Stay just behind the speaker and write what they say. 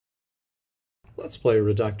Let's play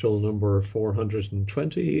Redactle number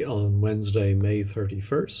 420 on Wednesday, May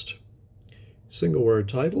 31st. Single word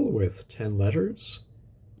title with 10 letters.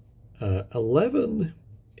 11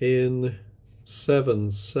 in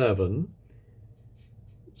 7-7.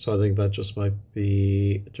 So I think that just might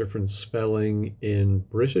be a different spelling in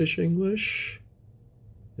British English.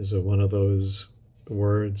 Is it one of those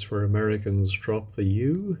words where Americans drop the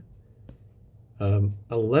U?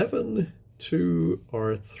 11, 2,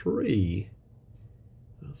 or 3.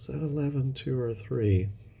 What's that? 11, 2, or 3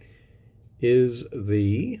 is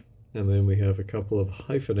the, and then we have a couple of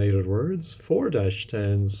hyphenated words,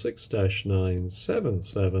 4-10, 6-9,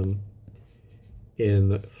 7-7,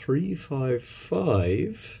 in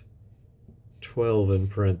 3-5-5, 12 in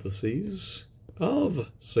parentheses, of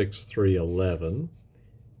 6-3-11,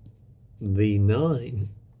 the 9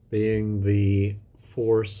 being the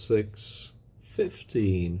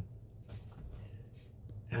 4-6-15,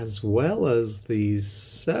 as well as the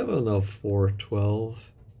 7 of 4-12.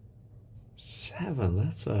 7,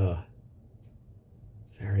 that's a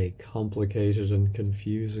very complicated and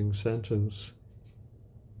confusing sentence.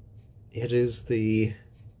 It is the,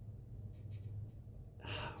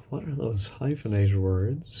 what are those hyphenated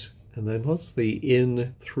words? And then what's the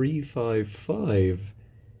in 3-5-5?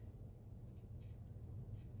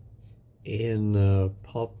 In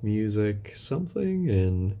pop music something,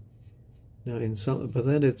 in, no, in some, but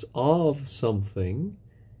then it's of something.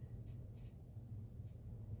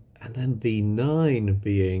 And then the 9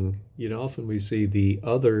 being, you know, often we see the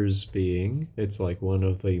others being, it's like one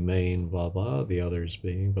of the main blah blah, the others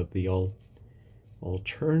being, but the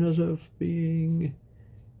alternative being,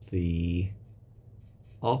 the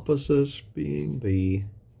opposite being, the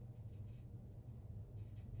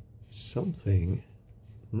something.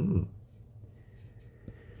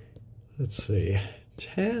 Let's see,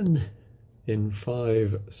 10 in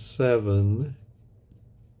 5-7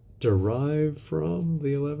 derive from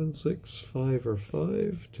the 11-6, 5 or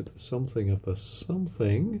 5 to the something of the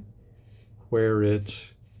something, where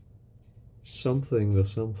it something the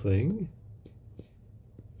something.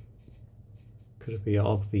 Could it be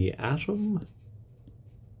of the atom?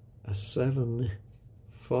 A 7-5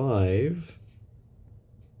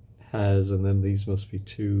 has, and then these must be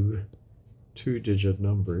two-digit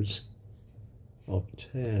numbers of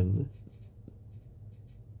 10.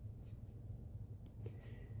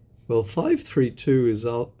 Well, 532 is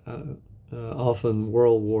often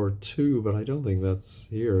World War II, but I don't think that's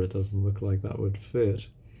here. It doesn't look like that would fit.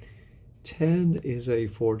 10 is a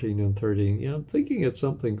 14 and 13. Yeah, I'm thinking it's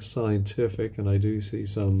something scientific, and I do see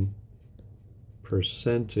some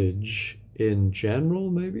percentage in general,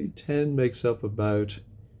 maybe. 10 makes up about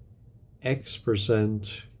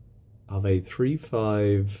X% of a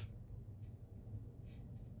 3-5.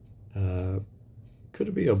 Could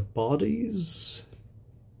it be a bodies?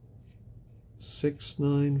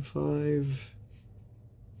 6-9-5,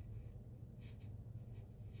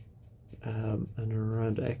 and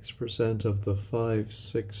around X% of the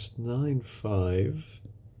 5-6-9-5.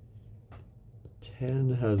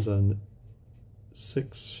 10 has an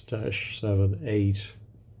 6-7-8,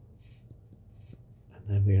 and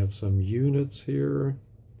then we have some units here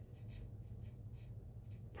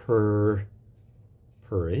per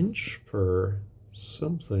inch, per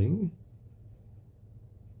something.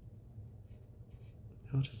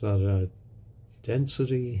 What is that?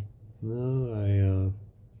 Density? No,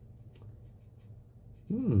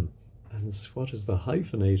 and what is the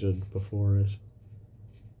hyphenated before it?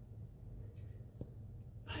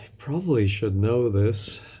 I probably should know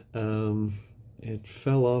this. It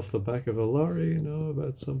fell off the back of a lorry,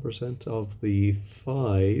 about some percent of the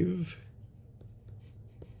 5.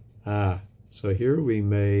 So here we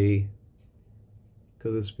may,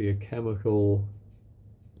 could this be a chemical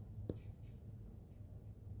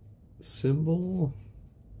symbol?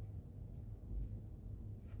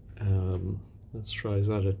 Let's try, is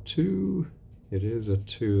that a 2? It is a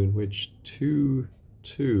 2, in which 2,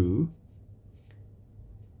 2.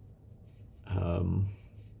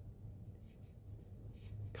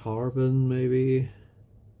 Carbon, maybe?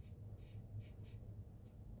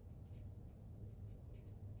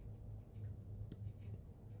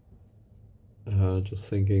 Just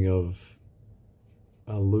thinking of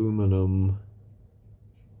aluminum.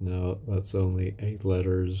 No, that's only 8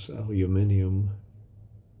 letters. Aluminium.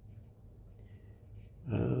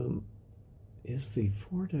 Is the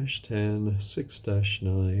 4-10,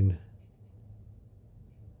 6-9?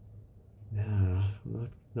 Nah, I'm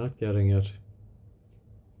not getting it.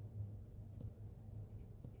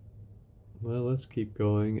 Well, let's keep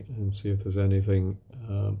going and see if there's anything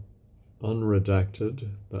unredacted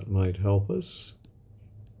that might help us.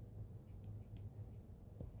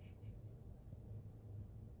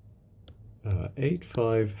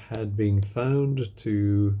 8.5 had been found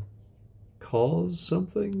to cause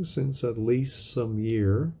something since at least some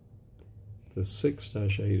year. The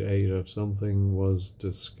 6-88 of something was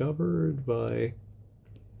discovered by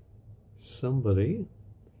somebody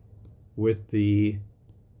with the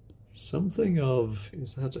something of,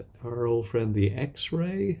 is that our old friend the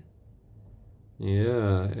X-ray?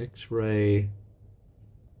 Yeah, X-ray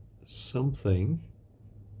something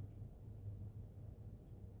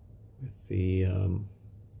with the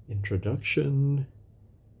introduction,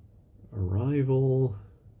 arrival,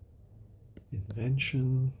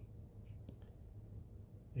 invention.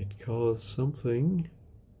 It caused something.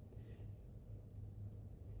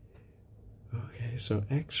 Okay, so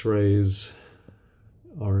X-rays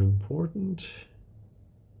are important.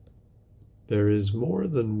 There is more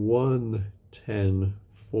than one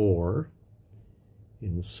 10-4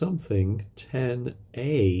 in something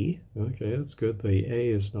 10A. Okay, that's good. The A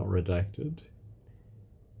is not redacted.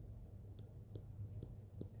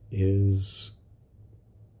 Is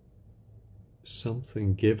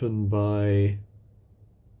something given by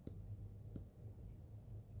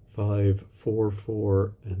 5, 4,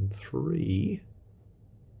 4, and 3.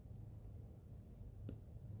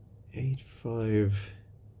 8, 5,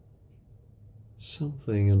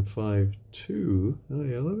 something, and 5, 2. Oh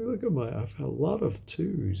yeah, let me look at I've had a lot of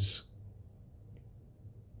 2s.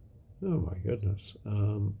 Oh my goodness.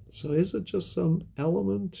 So is it just some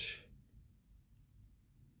element?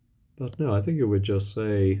 But no, I think it would just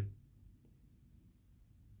say,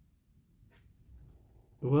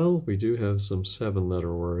 well, we do have some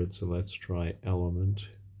 7-letter words, so let's try element.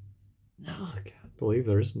 No, I can't believe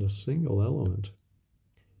there isn't a single element.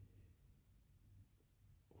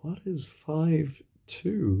 What is 5,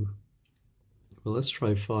 2? Well, let's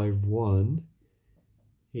try 5, 1.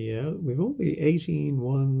 Yeah, we've only 18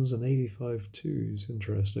 1s and 85 2s.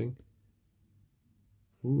 Interesting.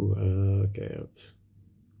 Ooh, okay.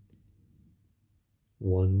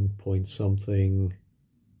 1 point something,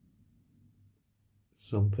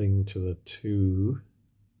 something to the 2.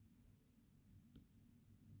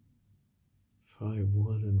 5,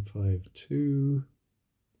 1 and 5, 2.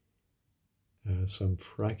 Some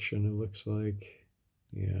fraction, it looks like.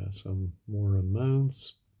 Yeah, some more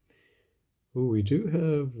amounts. Oh, we do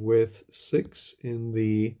have with 6 in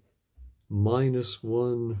the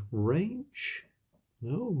 -1 range.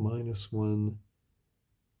 No, -1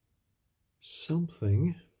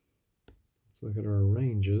 something. Let's look at our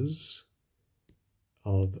ranges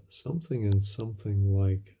of something and something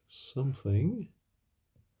like something.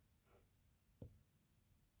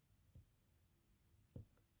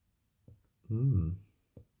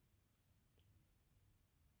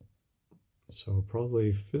 So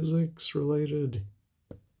probably physics related,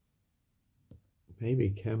 maybe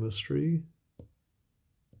chemistry.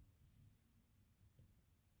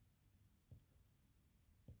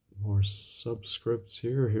 More subscripts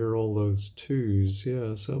here. Here are all those 2s.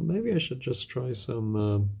 Yeah, so maybe I should just try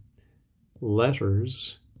some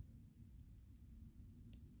letters.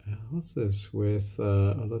 What's this with,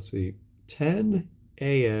 let's see, 10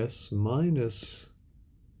 AS minus,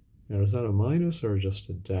 now is that a minus or just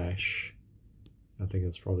a dash? I think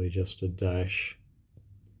it's probably just a dash.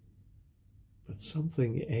 But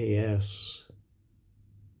something AS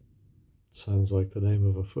sounds like the name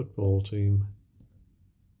of a football team.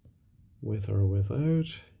 With or without.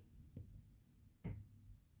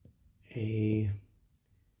 A.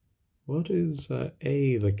 What is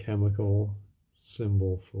A the chemical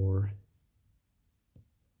symbol for?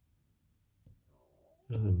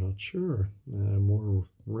 I'm not sure. More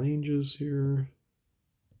ranges here.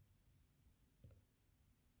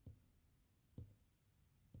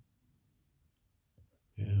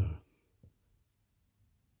 Yeah.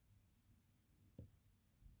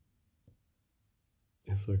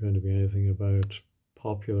 Is there going to be anything about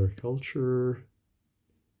popular culture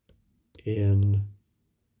in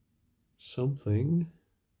something?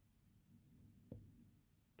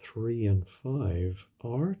 3 and 5.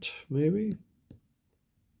 Art, maybe?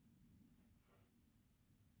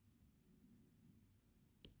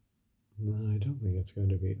 No, I don't think it's going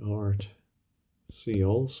to be art. See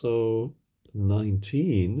also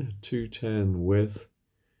 19, 210 with,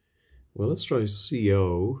 well, let's try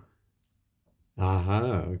CO.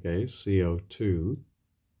 Aha, okay, CO2.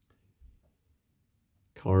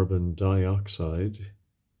 Carbon dioxide.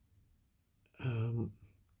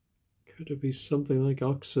 Could it be something like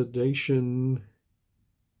oxidation?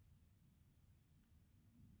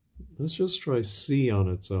 Let's just try C on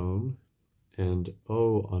its own and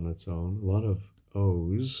O on its own. A lot of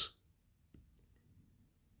O's.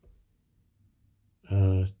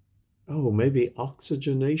 Oh, maybe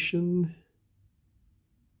oxygenation?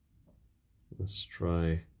 Let's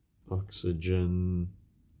try oxygen.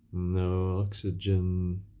 No,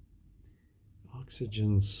 oxygen.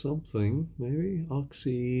 Oxygen something, maybe?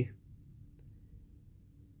 Oxy.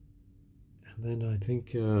 And then I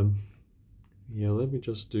think, yeah, let me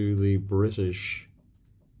just do the British.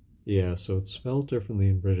 Yeah, so it's spelled differently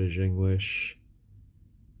in British English.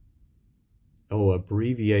 Oh,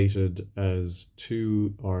 abbreviated as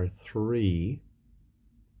 2 or 3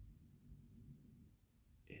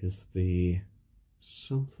 is the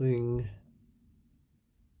something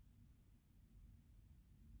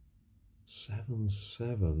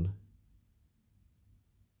 7-7.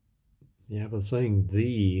 Yeah, but saying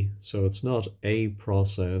the, so it's not a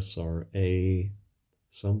process or a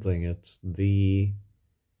something, it's the,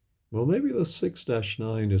 well, maybe the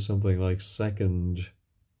 6-9 is something like second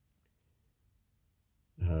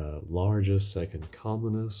largest, second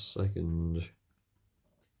commonest, second,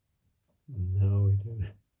 no, we do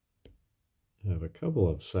have a couple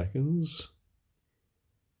of seconds.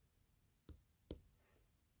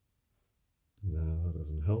 No, that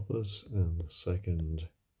doesn't help us. And the second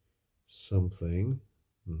something,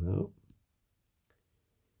 no.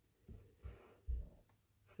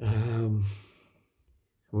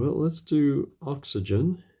 Well, let's do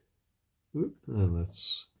oxygen. And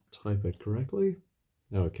let's type it correctly.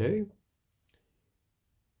 Okay.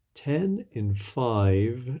 10 in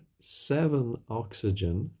 5, 7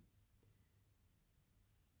 oxygen.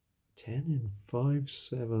 10 in 5,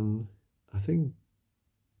 7. I think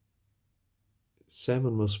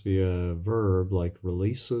 7 must be a verb like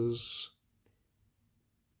releases.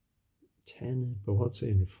 10, but what's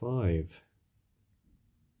in 5?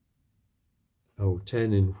 Oh,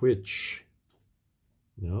 10 in which?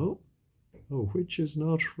 No. Oh, which is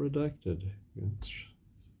not redacted. That's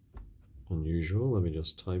unusual. Let me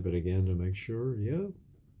just type it again to make sure. Yeah.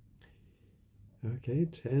 Okay,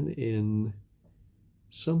 10 in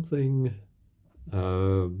something,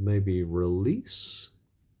 maybe release.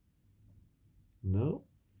 No.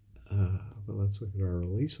 But let's look at our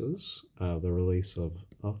releases. The release of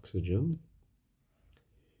oxygen.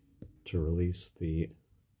 To release the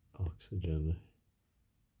oxygen.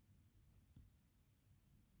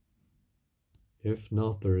 If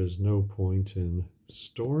not, there is no point in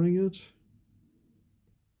storing it.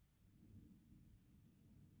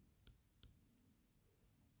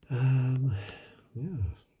 Yeah.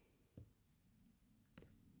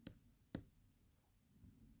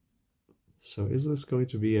 So is this going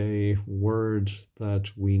to be a word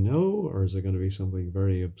that we know, or is it going to be something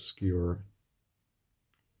very obscure?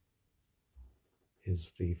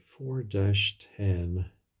 Is the 4-10,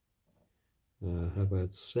 how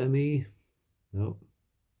about semi? No.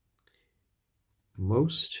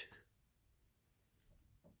 Most.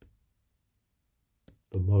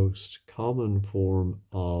 The most common form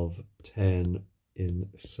of 10 in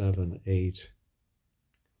 7, 8,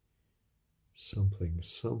 something,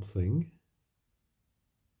 something.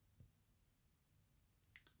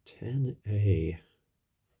 10A.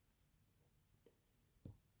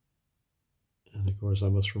 And of course I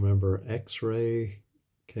must remember X-ray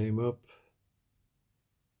came up.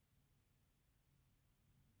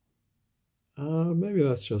 Maybe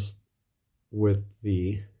that's just with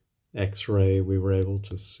the X-ray we were able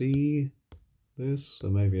to see this, so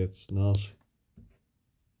maybe it's not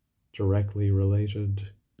directly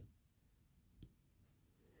related.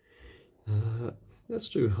 Let's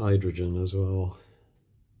do hydrogen as well.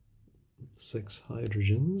 6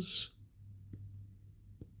 hydrogens.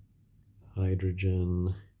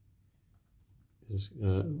 Hydrogen is,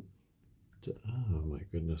 oh my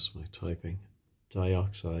goodness, my typing.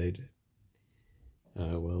 Dioxide.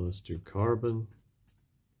 Well, let's do carbon.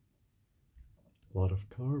 A lot of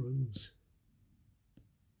carbons.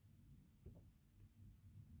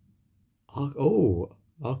 Oh,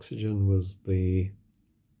 oxygen was the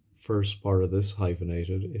first part of this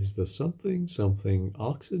hyphenated. Is the something, something,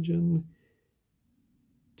 oxygen,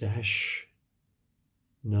 dash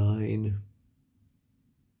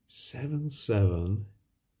 977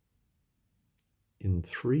 in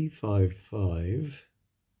 355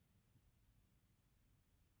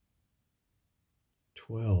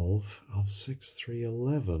 12 of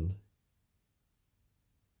 6311,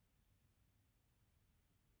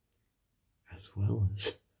 as well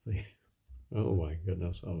as the, oh my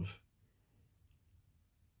goodness, of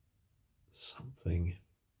something.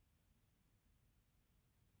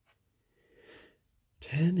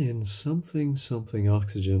 10 in something, something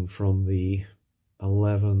oxygen from the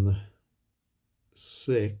 11,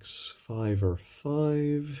 6, 5 or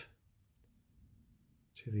 5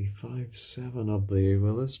 to the 5, 7 of the,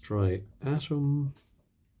 well, let's try atom.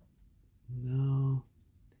 No.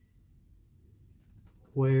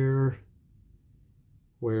 where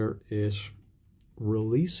it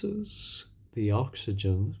releases the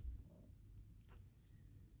oxygen.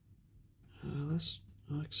 This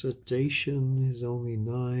oxidation is only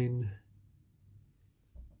 9.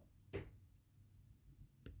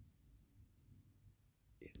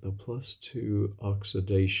 The +2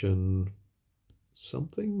 oxidation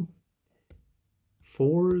something.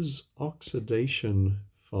 4's oxidation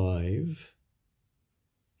 5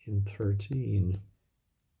 in 13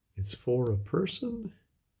 is for a person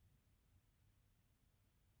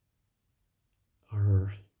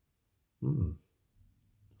or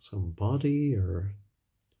some body or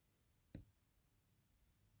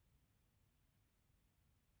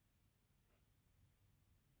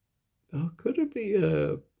could it be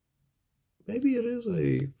maybe it is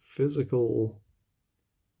a physical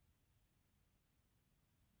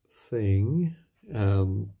thing. Yeah,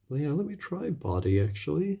 let me try body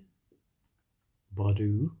actually.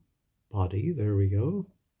 Body, there we go.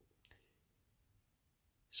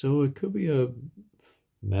 So it could be a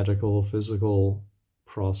medical, physical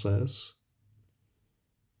process,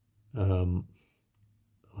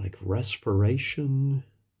 like respiration.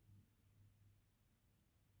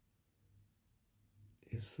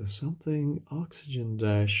 Is there something oxygen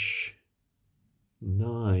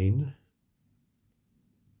 -9?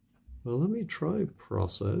 Well, let me try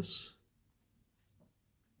process.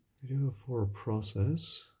 We do a for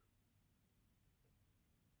process.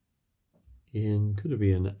 Could it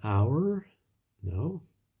be an hour? No.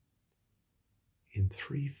 In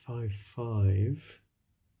 355.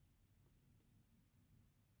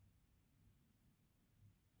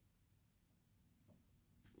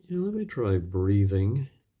 Yeah, let me try breathing.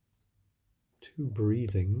 2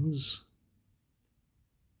 breathings.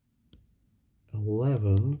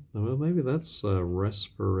 11. Well, maybe that's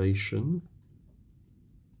respiration.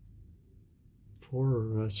 4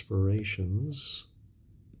 respirations.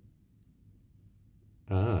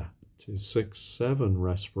 To 6, 7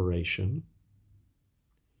 respiration.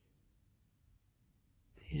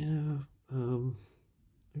 Yeah, I'm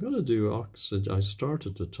gonna do oxygen. I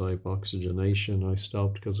started to type oxygenation. I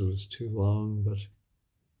stopped because it was too long, but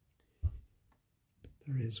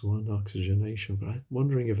there is one oxygenation. But I'm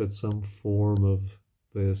wondering if it's some form of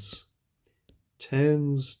this.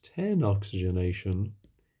 10's 10 oxygenation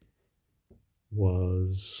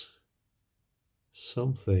was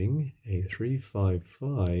something, a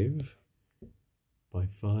 355. By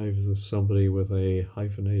 5 is somebody with a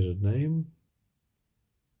hyphenated name.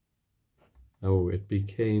 Oh, it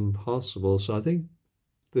became possible. So I think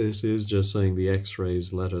this is just saying the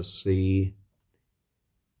X-rays let us see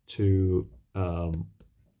to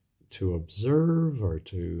observe or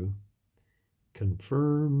to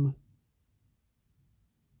confirm.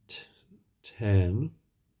 10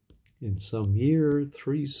 in some year,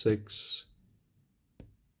 36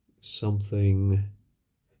 something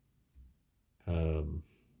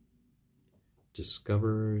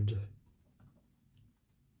discovered.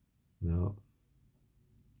 No.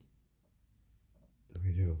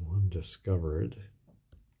 We do have one discovered.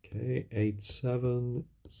 Okay,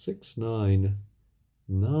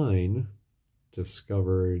 87699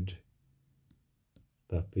 discovered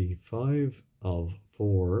that the 5 of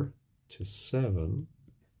 4 to 7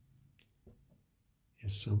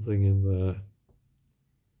 is something in the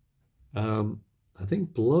I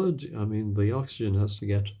think blood. I mean, the oxygen has to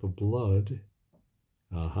get to the blood.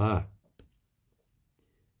 Aha.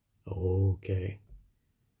 Okay.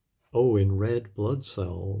 Oh, in red blood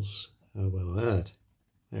cells. How about that?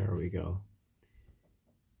 There we go.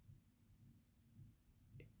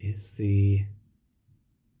 Is the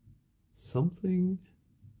something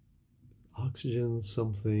oxygen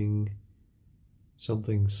something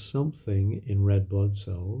in red blood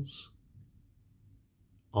cells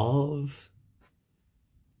of,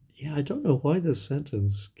 yeah, I don't know why this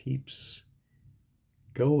sentence keeps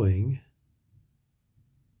going,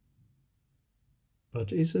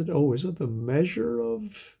 but is it the measure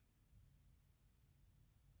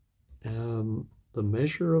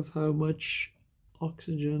of how much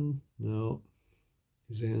oxygen? No,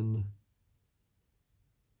 is in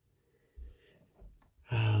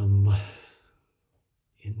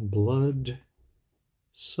blood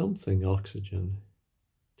something oxygen.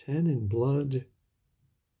 10 in blood,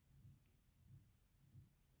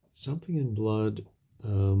 something in blood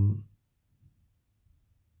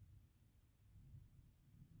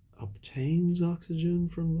obtains oxygen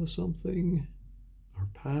from the something or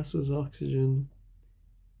passes oxygen.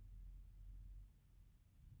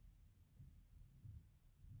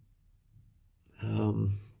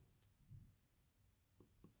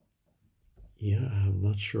 Yeah, I'm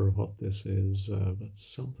not sure what this is, but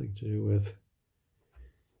something to do with,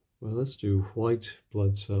 well, let's do white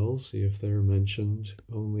blood cells, see if they're mentioned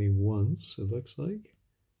only once, it looks like.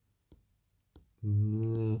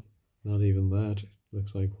 No, not even that. It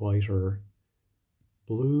looks like white or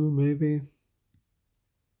blue, maybe.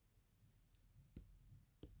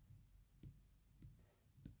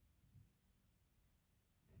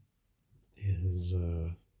 Is,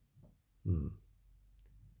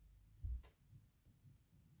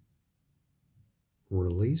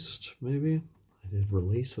 released, maybe? I did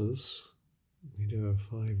releases. We do have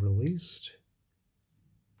 5 released.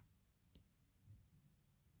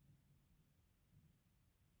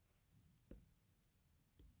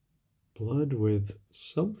 Blood with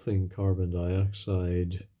something carbon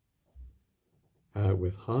dioxide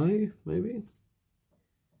with high, maybe?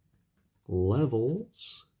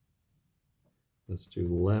 Levels. Let's do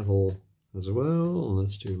level as well.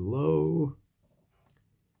 Let's do low.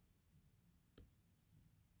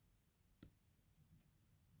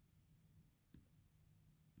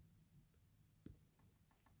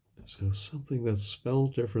 So something that's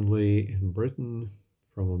spelled differently in Britain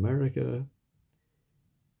from America.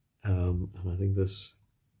 And I think this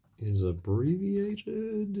is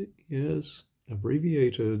abbreviated. Yes,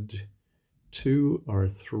 abbreviated 2 or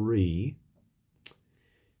 3.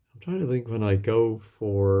 I'm trying to think when I go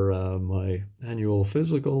for my annual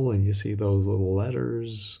physical and you see those little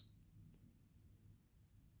letters.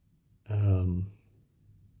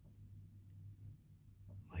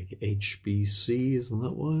 Like HBC, isn't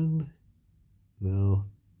that one? No.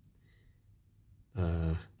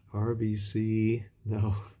 RBC,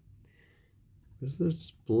 no. Is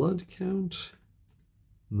this blood count?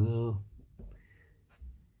 No.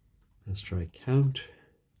 Let's try count.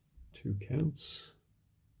 2 counts.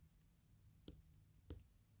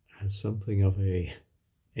 As something of a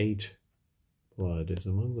 8 blood is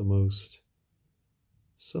among the most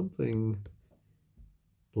something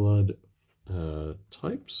blood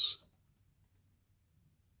types.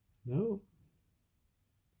 No.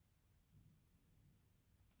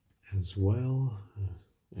 As well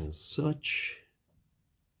as such.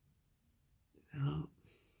 No.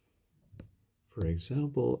 For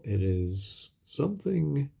example, it is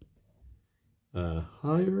something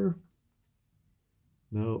higher.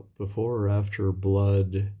 No, before or after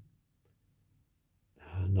blood,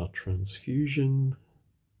 not transfusion,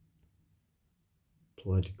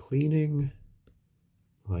 blood cleaning,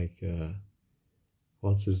 like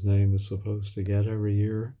what's his name is supposed to get every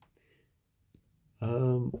year.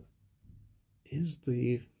 Is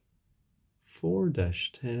the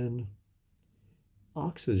 4-10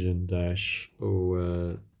 oxygen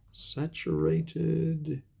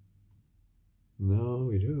saturated? No,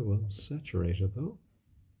 we do have one saturated though.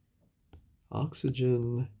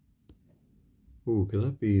 Oxygen. Ooh, could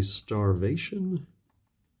that be starvation?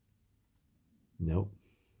 Nope.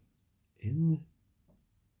 In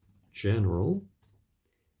general,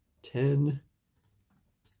 10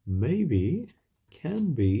 maybe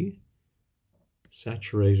can be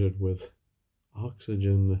saturated with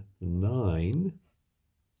oxygen 9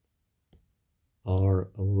 or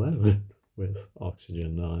 11 with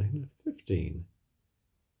oxygen 9, 15.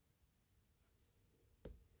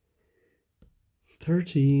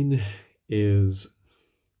 13 is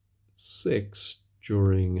 6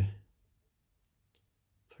 during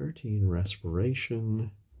 13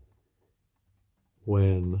 respiration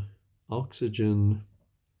when oxygen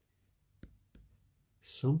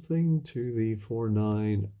something to the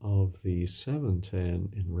 4-9 of the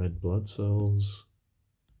 7-10 in red blood cells.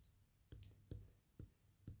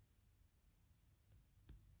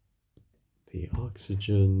 The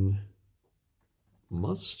oxygen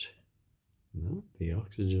must. No, the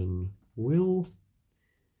oxygen will.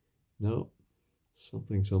 No,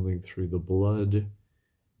 something through the blood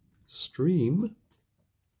stream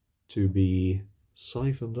to be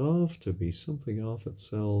siphoned off, to be something off at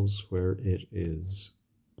cells where it is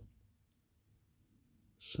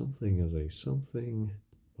something as a something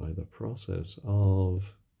by the process of.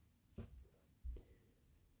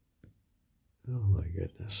 Oh my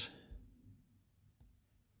goodness.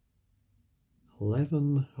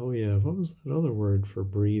 11, oh yeah, what was that other word for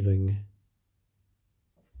breathing?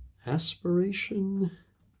 Aspiration?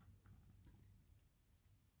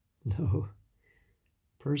 No.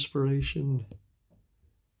 Perspiration?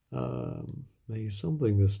 Maybe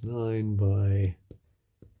something this 9 by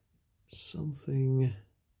something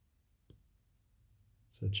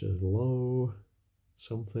such as low,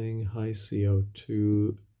 something high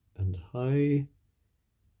CO2 and high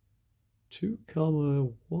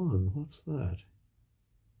 2,1, what's that?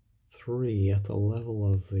 3 at the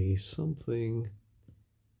level of the something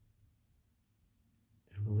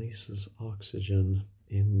releases oxygen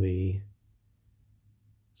in the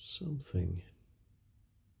something.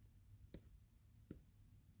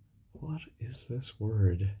 What is this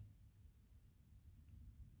word?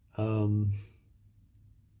 Let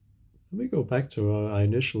me go back to what I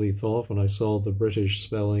initially thought when I saw the British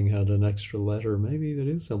spelling had an extra letter. Maybe there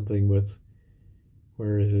is something with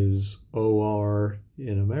where it is OR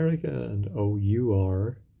in America and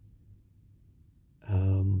OUR.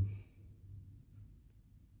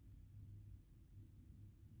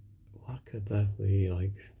 What could that be?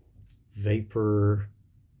 Like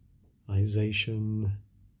vaporization,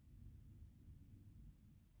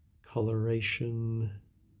 coloration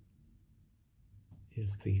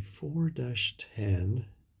is the 4-10,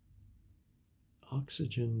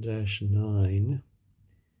 oxygen-9,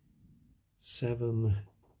 7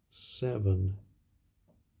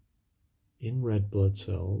 in red blood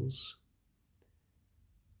cells.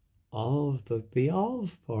 The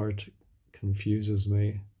of part confuses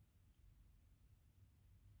me.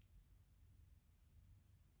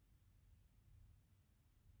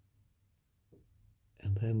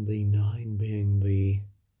 And then the 9 being the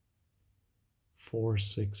 4,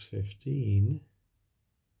 6, 15,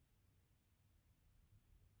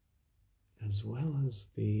 as well as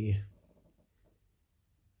the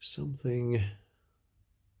something,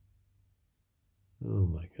 oh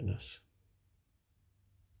my goodness.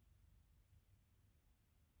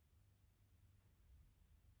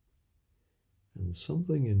 And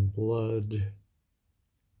something in blood,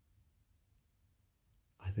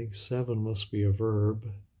 I think 7 must be a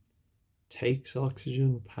verb, takes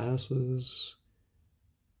oxygen, passes,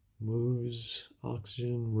 moves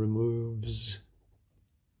oxygen, removes.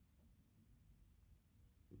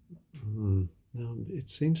 Now it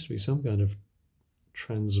seems to be some kind of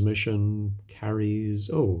transmission, carries.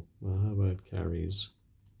 Oh, well, how about carries?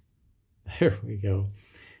 There we go.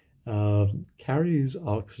 Carries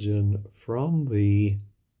oxygen from the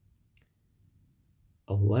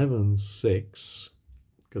 11-6.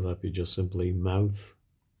 Could that be just simply mouth?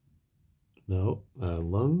 No.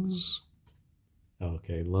 Lungs.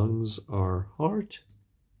 Okay, lungs are heart.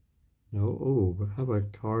 No. Oh, but how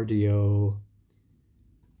about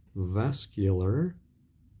cardiovascular?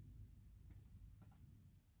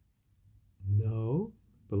 No.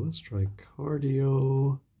 But let's try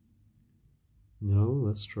cardio. No,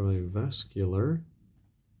 let's try vascular.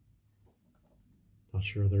 Not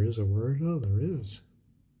sure there is a word. Oh, there is.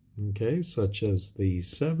 Okay, such as the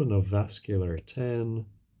 7 of vascular, 10.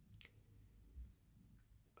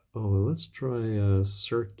 Oh, let's try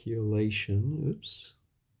circulation. Oops.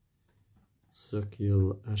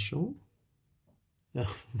 Circulation.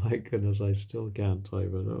 Oh my goodness, I still can't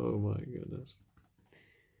type it. Oh my goodness.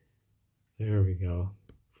 There we go.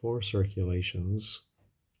 4 circulations.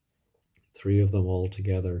 3 of them all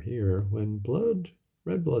together here. When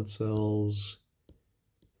red blood cells,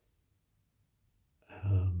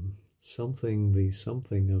 something, the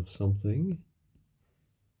something of something,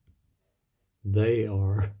 they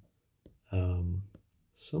are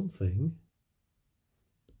something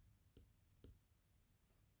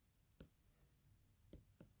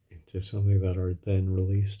into something that are then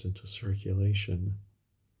released into circulation.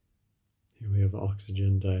 Here we have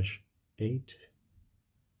oxygen-8.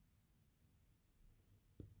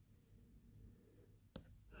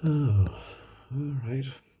 Oh, all right.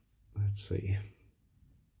 Let's see.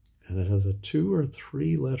 And it has a 2 or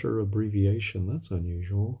 3 letter abbreviation. That's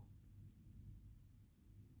unusual.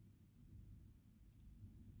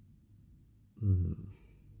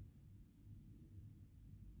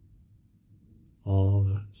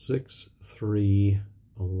 Of 6, 3,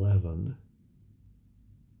 11.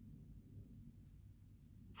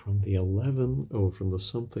 From the 11, from the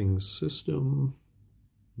something system.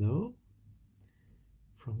 No.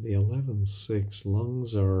 From the 11-6,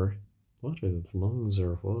 lungs are, what is lungs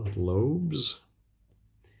are what? Lobes?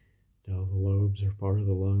 No, the lobes are part of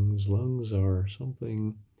the lungs. Lungs are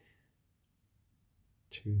something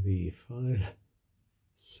to the 5,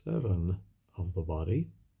 7 of the body.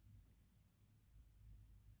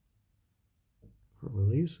 It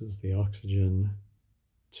releases the oxygen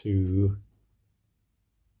to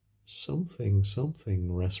something,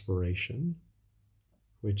 something respiration,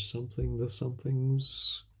 which something, the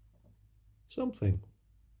something's something.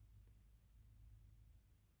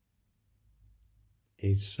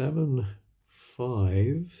 A 7,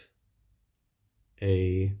 5,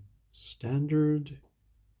 a standard,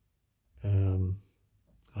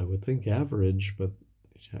 I would think average, but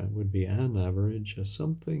it would be an average, a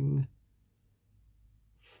something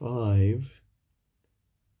 5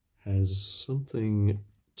 has something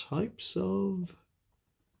types of,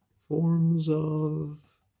 forms of,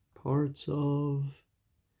 parts of,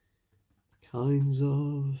 kinds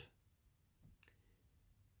of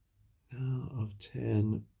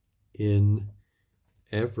 10 in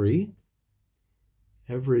every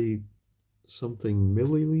something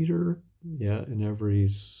milliliter. Yeah, and every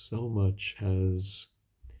so much has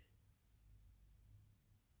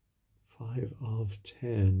 5 of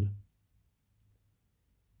 10.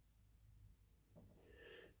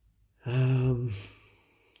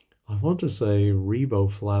 I want to say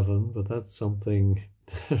riboflavin, but that's something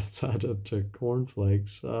that's added to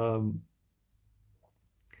cornflakes. But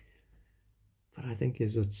I think,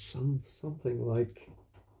 is it something like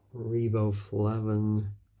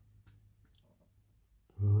riboflavin?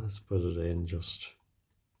 Well, let's put it in just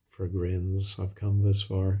for grins. I've come this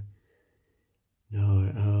far.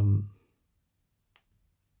 No,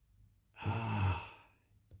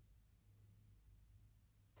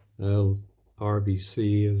 well,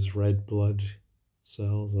 RBC is red blood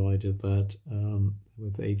cells, so I did that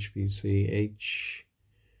with HBC.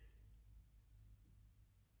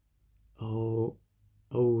 Oh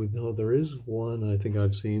no, there is one I think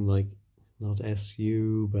I've seen, like, not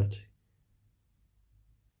SU, but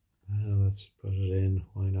let's put it in,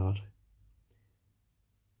 why not?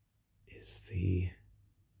 Is the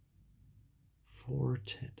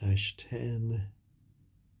 4-10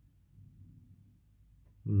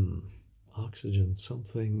 oxygen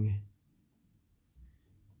something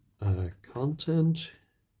content.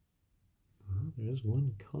 There is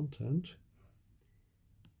one content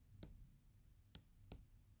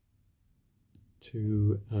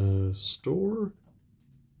to store.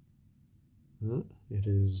 It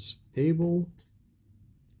is able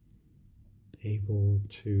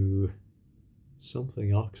to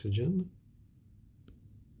something oxygen,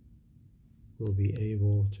 will be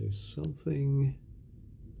able to something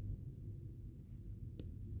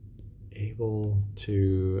able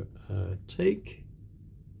to take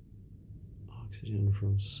oxygen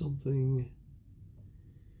from something.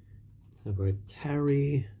 How about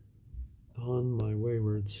carry on my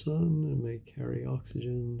wayward son and may carry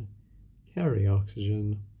oxygen? Carry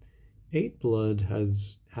oxygen. 8 blood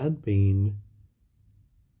had been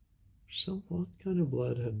what kind of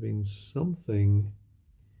blood had been something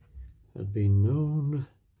had been known.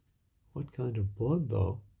 What kind of blood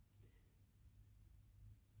though?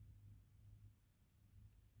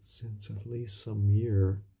 Since at least some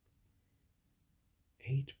year.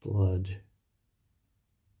 8 blood.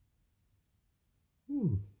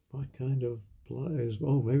 What kind of blood is?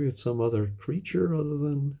 Oh, maybe it's some other creature other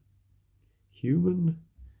than human.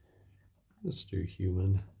 Let's do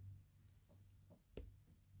human.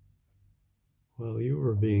 While you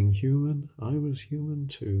were being human, I was human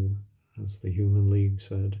too, as the Human League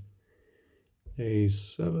said. A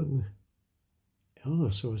 7. Oh,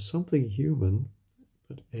 so it's something human,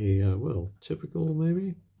 but a, well, typical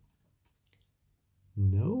maybe?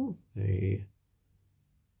 No, a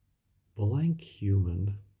blank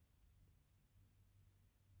human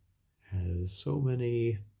has so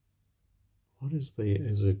many. What is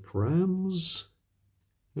it grams?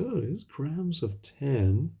 Oh, it is grams of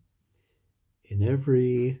 10 in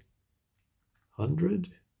every 100.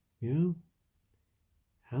 Yeah.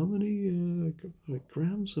 How many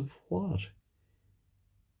grams of what?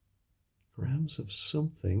 Grams of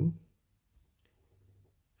something.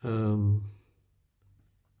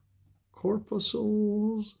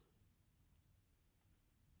 Corpuscles.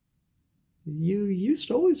 You used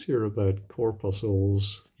to always hear about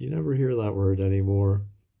corpuscles. You never hear that word anymore.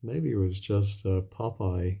 Maybe it was just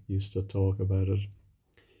Popeye used to talk about it.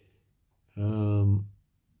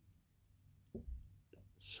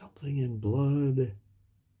 Something in blood,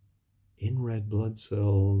 in red blood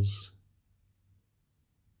cells.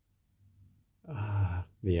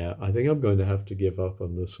 Yeah, I think I'm going to have to give up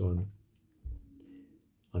on this one.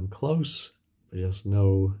 I'm close, but just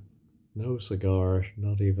no cigar,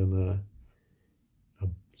 not even a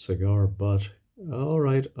cigar butt. All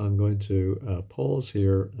right, I'm going to pause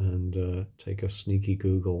here and take a sneaky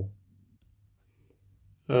Google.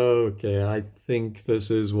 Okay, I think this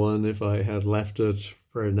is one. If I had left it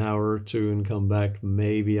for an hour or two and come back,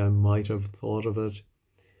 maybe I might have thought of it.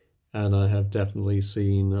 And I have definitely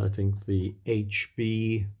seen, I think, the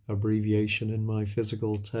HB abbreviation in my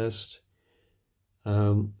physical test.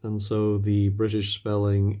 And so the British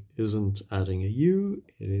spelling isn't adding a U,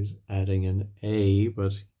 it is adding an A,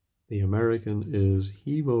 but the American is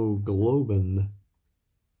hemoglobin.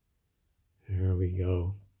 There we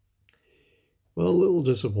go. Well, a little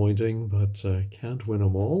disappointing, but can't win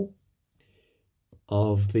them all.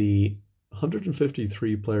 Of the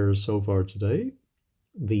 153 players so far today,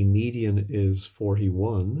 the median is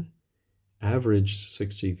 41, average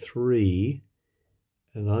 63,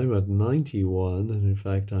 and I'm at 91, and in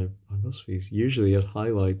fact I must be, usually it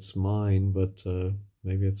highlights mine, but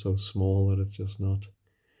maybe it's so small that it's just not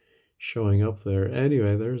showing up there.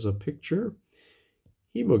 Anyway, there's a picture.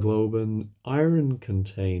 Hemoglobin, iron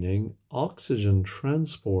containing, oxygen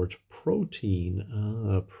transport protein.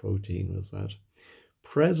 Protein was that.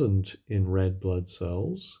 Present in red blood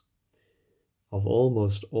cells of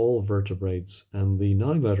almost all vertebrates, and the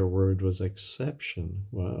 9-letter word was exception.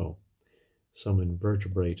 Wow. Some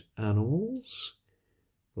invertebrate animals.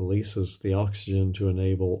 Releases the oxygen to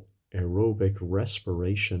enable aerobic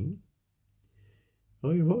respiration.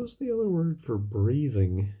 Oh, what was the other word for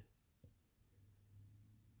breathing?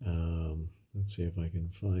 Let's see if I can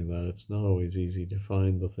find that. It's not always easy to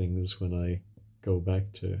find the things when I go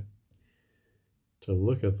back to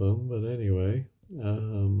look at them, but anyway,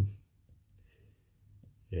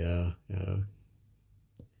 yeah,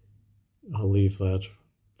 I'll leave that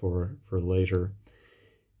for later.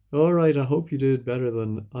 All right, I hope you did better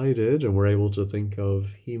than I did and were able to think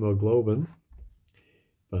of hemoglobin.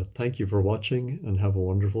 But thank you for watching and have a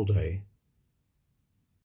wonderful day.